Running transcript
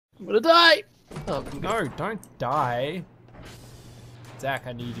I'm gonna die! Oh, No, don't die. Zach,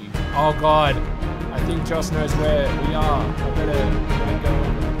 I need you. Oh god. I think Josh knows where we are. I better go.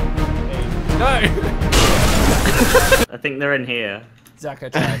 Hey. No! I think they're in here. Zach, I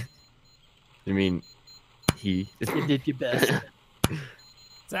tried. You mean he? you did your best.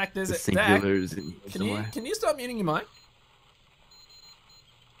 Zach, there's The a Zach. singular's in here Can you somewhere. stop muting your mic?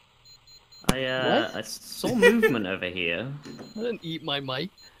 I saw movement over here. I didn't eat my mic.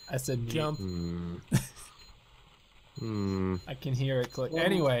 I said jump. I can hear it click. Well,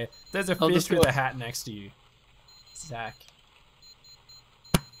 Anyway, there's a I'll fish just with go- a hat next to you. Zach.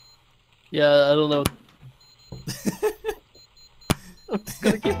 Yeah, I don't know. I'm just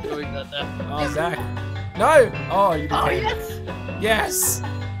gonna keep doing that now. Oh, Zach. No! Oh, you Oh, became... yes! Yes!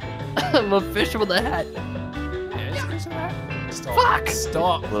 I'm a fish with a hat. Yeah, is a fish with a hat? Stop. Fuck!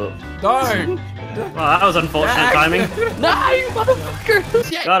 Stop. Well, No! Well, that was unfortunate Zach! timing. No, you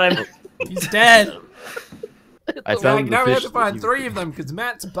motherfucker! Yeah. Got him. He's dead! I Zach, found the now we have fish to find that 3 of them because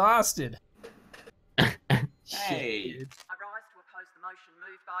Matt's a bastard. Hey. I rise to oppose the motion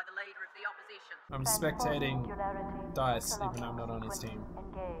moved by the leader of the opposition. I'm spectating Dice, even though I'm not on his team.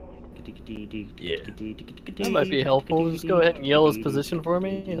 That might be helpful. Just go ahead and yell his position for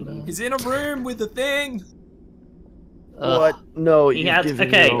me. And, He's in a room with the thing! What? No, He you've has. given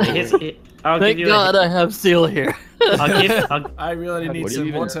Okay, me I'll thank give you. God I have Seal here. I really need What do you some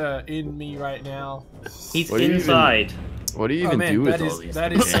even- water in me right now. He's What do you even- inside. What do you Oh even man, do with that all is these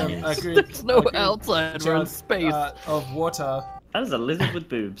that is a things? good. There's no a good outside. We're in jug, space. of water. That is a lizard with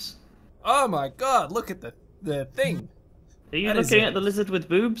boobs. Oh my god! Look at the thing. Are you That is looking it. at the lizard with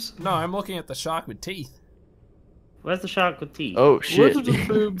boobs? No, I'm looking at the shark with teeth. Where's the shark with teeth? Oh shit! Lizards with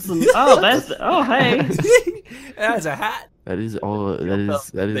boobs and Oh, there's. Oh, hey. It has a hat. That is all. That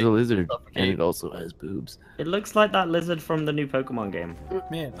is a lizard, and Okay. it also has boobs. It looks like that lizard from the new Pokemon game.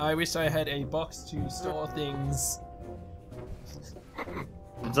 Man, I wish I had a box to store things.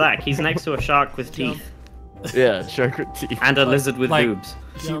 Zach, he's next to a shark with teeth Yeah, shark with teeth. and a lizard with like- boobs.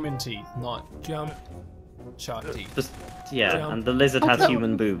 Human teeth, not jump. Shark teeth. Just, yeah, Jump. and the lizard has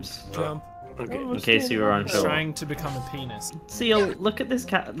human boobs. Jump. Okay. In case you were unsure. Trying to become a penis. Seal, look at this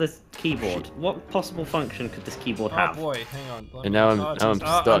this keyboard. What possible function could this keyboard Oh have? boy, hang on. Let And me- now I'm I'm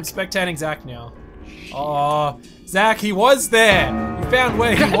stuck. spectating Zach now. Oh, Zach, he was there. You found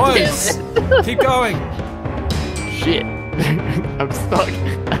where he was. Keep going. Shit! I'm stuck.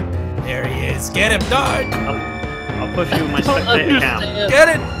 There he is. Get him. No. I'll push you with my spectator cam. Get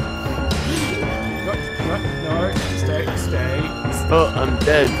it. No. Stay. Oh, I'm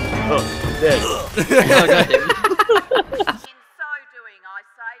dead. Oh, I'm dead. Oh, goddamn. In so doing, I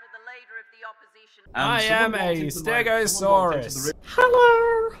say to the leader of the opposition. I am a Stegosaurus.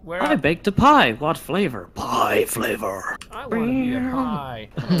 Hello. Where I baked a pie. What flavor? Pie flavor. I want to be a pie.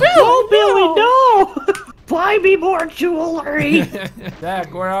 Oh, Billy, no! Buy me more jewelry.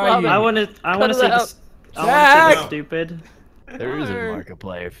 Zach, where are you? I want to see it this. out. I want to see Zach! this stupid. There is a No.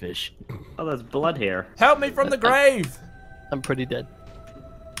 Markiplier fish. Oh, there's blood here. Help me from the grave. I'm pretty dead.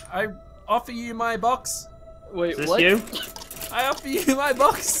 I offer you my box. Wait, Is this what? you? I offer you my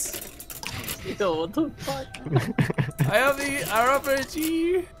box. Yo, what the fuck? I offer it to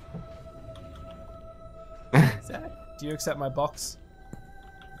you. Zach, do you accept my box?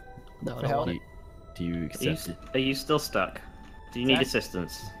 No, I For don't help? want it. Do you accept it? Are you still stuck? Do you need Zach?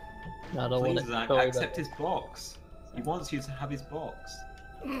 assistance? No, I don't want Please, it. Zach, Don't worry accept his box. He wants you to have his box.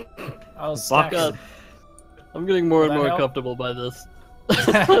 I'll stack God. I'm getting more and Will more that help? comfortable by this.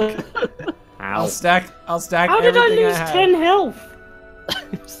 I'll Ow. stack How did I everything lose have. 10 health?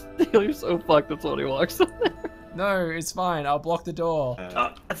 You're so fucked that's when he walks up there. No, it's fine. I'll block the door.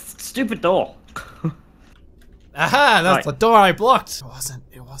 Stupid door. Aha! That's Right. the door I blocked.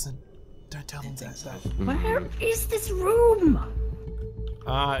 It wasn't. Don't tell them that. Where is this room? It's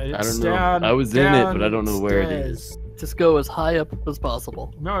I don't know. down. I was in it, but I don't know where it downstairs. Just go as high up as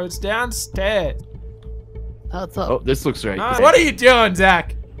possible. No, it's downstairs. That's up. Oh, this looks right. No, what are you doing,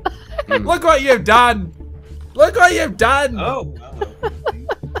 Zach? Look what you've done. Look what you've done. Oh,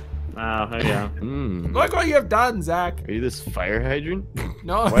 Oh, there you go. Mm. Look what you've done, Zach. Are you this fire hydrant?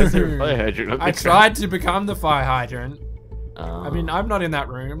 No. Why is there a fire hydrant? on the I ground? tried to become the fire hydrant. Oh. I mean, I'm not in that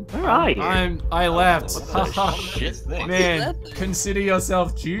room. Where are you? I left. what the shit is this? Man, consider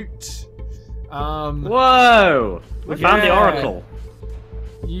yourself duped. Whoa! We found the Yeah. oracle.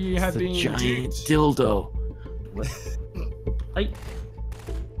 You have It's a been giant duped. dildo. I,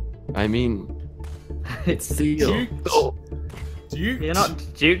 I mean, it's Seal. Duped. Oh, Duped. you're not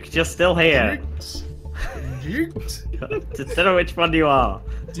Duke, you're still here. Duped. Consider which one you are.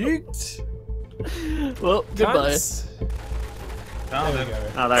 Duped. Well, goodbye. Cunts. Found There we him.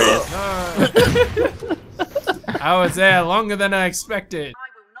 go. Oh, there he is. No. I was there longer than I expected. I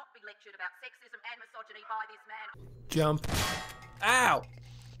will not be lectured about sexism and misogyny by this man. Jump. Ow.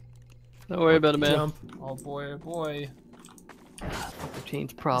 Don't worry about it, man. Jump. Oh boy, oh boy.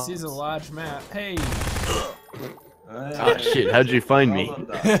 Change problems. This is a large map. Hey. Ah, shit, how'd you find me? Well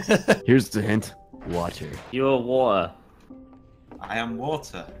done, Dad. Here's the hint. Water. You're water. I am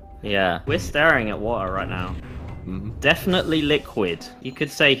water. Yeah, we're staring at water right now. Mhm. Definitely liquid. You could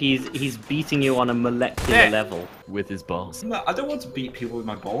say he's beating you on a molecular Yeah. level. With his balls. No, I don't want to beat people with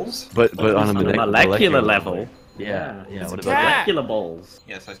my balls. But on a Molecular level. Yeah, yeah, what It's about cat. that? Molecular balls.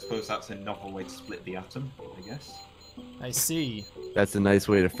 Yes, I suppose that's a novel way to split the atom, I guess. I see. That's a nice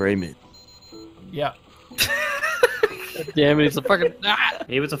way to frame it. Yeah. Damn it, it's a fucking. Ah!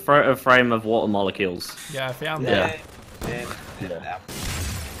 He was a frame of water molecules. Yeah, I found Yeah. that.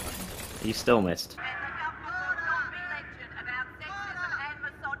 You still missed. And the government will not be lectured about sexism and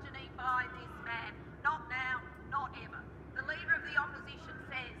misogyny by this man. Not now, not ever. The leader of the opposition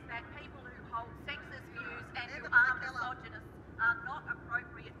says that people who hold sexist views and who are misogynists are not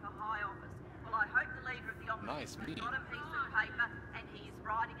appropriate for high office. Well, I hope the leader of the opposition has got a piece of paper and he is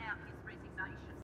writing out his